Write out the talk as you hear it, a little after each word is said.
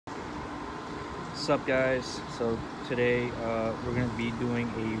What's up, guys? So today we're going to be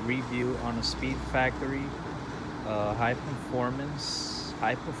doing a review on a SpeedFactory high performance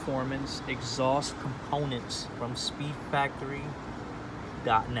exhaust components from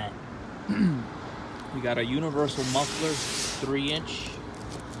SpeedFactory.net. We got a universal muffler, 3-inch,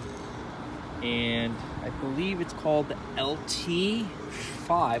 and I believe it's called the LT-5.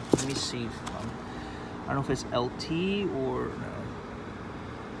 Let me see. I don't know if it's LT or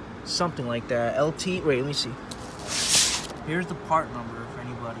something like that. LT. Wait, let me see. Here's the part number if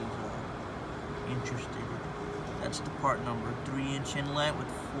anybody's interested. That's the part number. 3-inch inlet with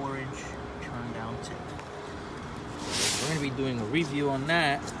 4-inch turn down tip. We're gonna be doing a review on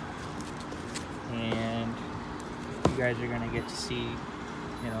that, and you guys are gonna get to see,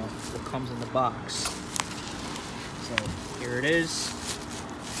 you know, what comes in the box. So here it is.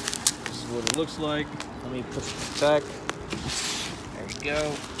 This is what it looks like. Let me put it back. There we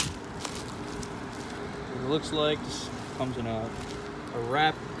go. What it looks like. This comes in a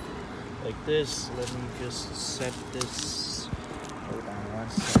wrap like this. Let me just set this. Hold on 1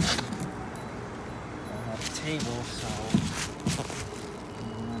 second. I don't have a table, so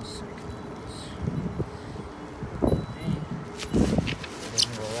 1 second. It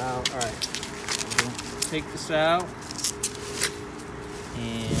doesn't roll out. All right. I'm gonna take this out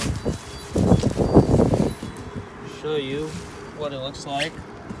and show you what it looks like.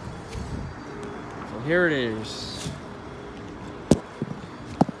 So here it is.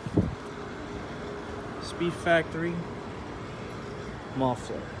 SpeedFactory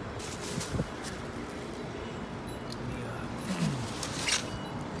muffler.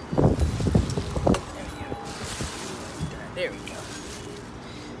 There we go.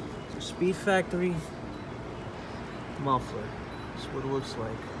 So SpeedFactory muffler. That's what it looks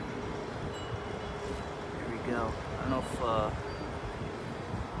like. There we go. I don't know if I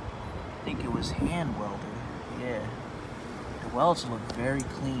think it was hand welded. Yeah. The welds look very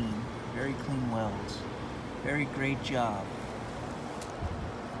clean welds. Very great job.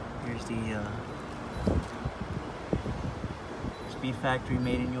 Here's the SpeedFactory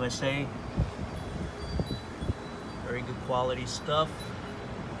made in USA. Very good quality stuff.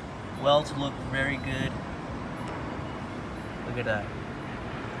 Welds look very good. Look at that.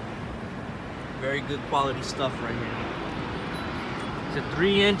 Very good quality stuff right here. It's a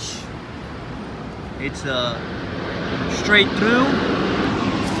 3-inch. It's straight through,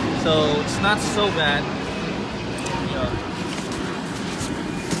 so it's not so bad. You know.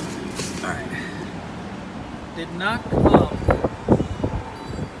 All right. It did not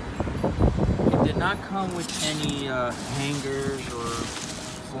come with any hangers or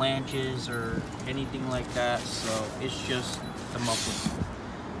flanges or anything like that. So it's just the muffler.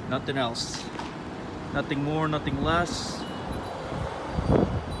 Nothing else. Nothing more, nothing less.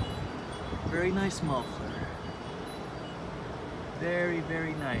 Very nice muffler. Very,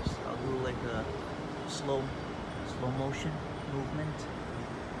 very nice. I'll do like a slow motion movement.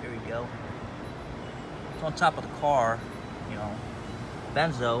 There we go. It's on top of the car, you know,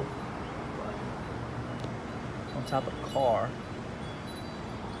 benzo, but it's on top of the car.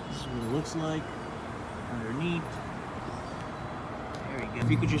 This is what it looks like underneath. There we go. If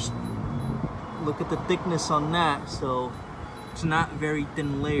you could just look at the thickness on that, so it's not very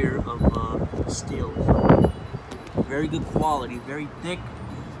thin layer of steel. So very good quality, very thick.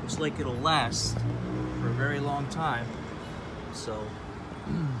 Looks like it'll last for a very long time. So,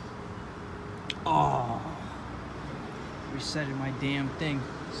 oh, resetting my damn thing.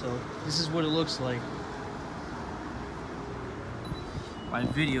 So this is what it looks like. My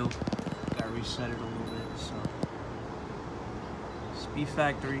video got resetted a little bit. So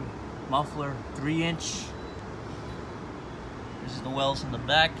SpeedFactory muffler, 3-inch. This is the welds in the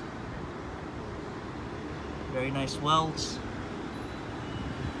back. Very nice welds.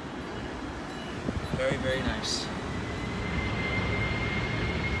 Very, very nice.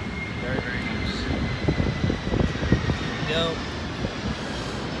 Very, very nice. Here we go.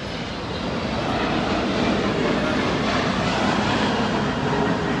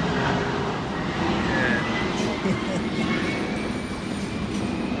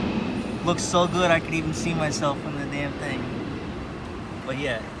 Looks so good I could even see myself in the damn thing. But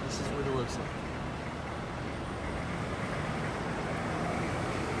yeah, this is what it looks like.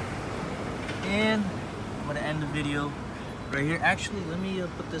 And I'm gonna end the video right here. Actually, let me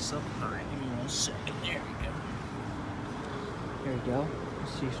put this up high. Give me 1 second. There we go. There we go.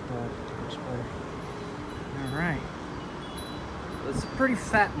 Let's see if that looks better. All right. It's a pretty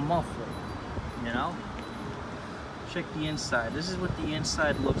fat muffler, you know. Check the inside. This is what the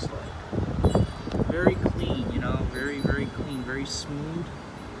inside looks like. Very clean, you know, very, very clean, very smooth.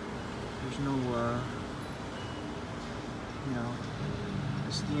 There's no, you know,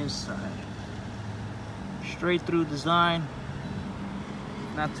 this is the inside. Straight through design,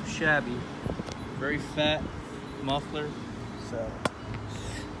 not too shabby. Very fat muffler. So,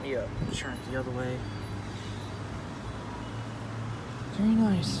 yeah, turn it the other way. Very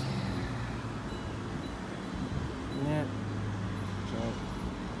nice. Yeah. So,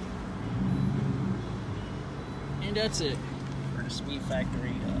 and that's it for the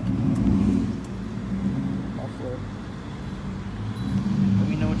SpeedFactory muffler. Let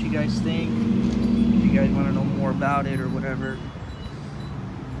me know what you guys think. If you guys want to know more about it or whatever,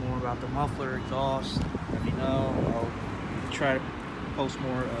 more about the muffler exhaust, let me know. I'll try to post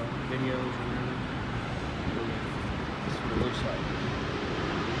more videos or whatever. This is what it looks like.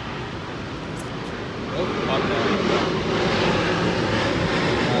 Oh, talk about it.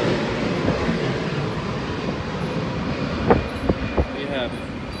 There you have it.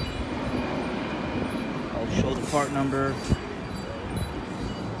 I'll show the part number.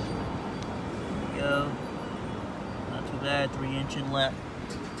 There you go. Not too bad. 3-inch inlet.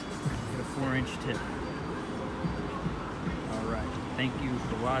 Get a 4-inch tip. Alright. Thank you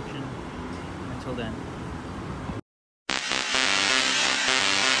for watching. Until then.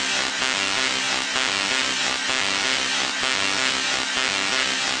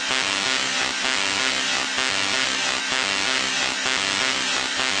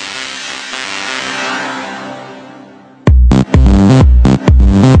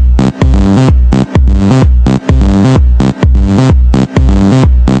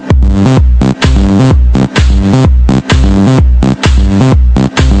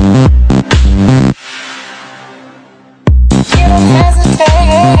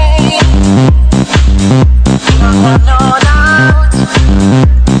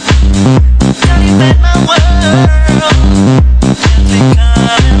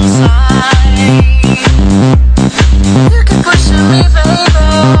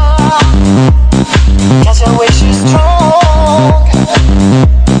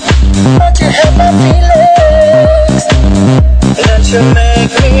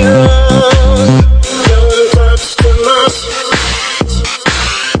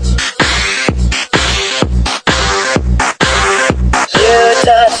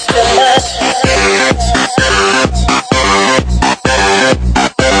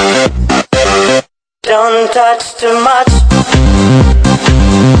 Don't touch too much.